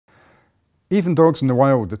Even Dogs in the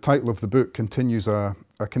Wild, the title of the book, continues a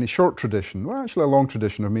kind of short tradition, well actually a long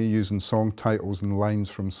tradition of me using song titles and lines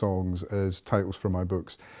from songs as titles for my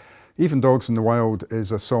books. Even Dogs in the Wild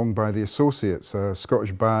is a song by the Associates, a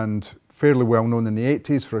Scottish band fairly well known in the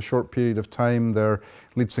 80s for a short period of time. Their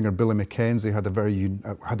lead singer Billy Mackenzie had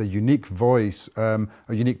a unique voice, a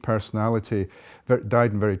unique personality,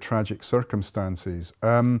 died in very tragic circumstances.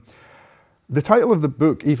 The title of the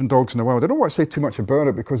book, Even Dogs in the Wild, I don't want to say too much about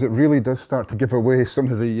it because it really does start to give away some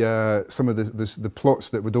of the plots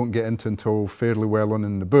that we don't get into until fairly well on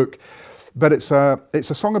in the book. But it's a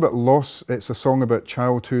song about loss, it's a song about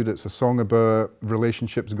childhood, it's a song about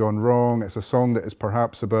relationships gone wrong, it's a song that is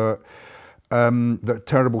perhaps about the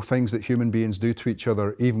terrible things that human beings do to each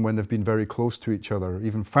other, even when they've been very close to each other.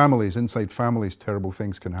 Even families, inside families, terrible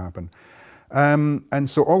things can happen. And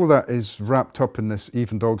so all of that is wrapped up in this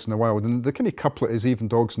Even Dogs in the Wild. And the kind of couplet is Even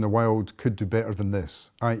Dogs in the Wild could do better than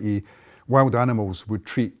this, i.e. wild animals would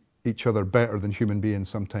treat each other better than human beings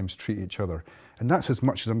sometimes treat each other. And that's as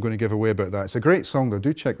much as I'm going to give away about that. It's a great song though.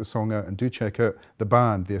 Do check the song out and do check out the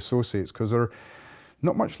band, the Associates, because they're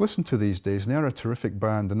not much listened to these days and they're a terrific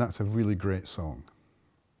band and that's a really great song.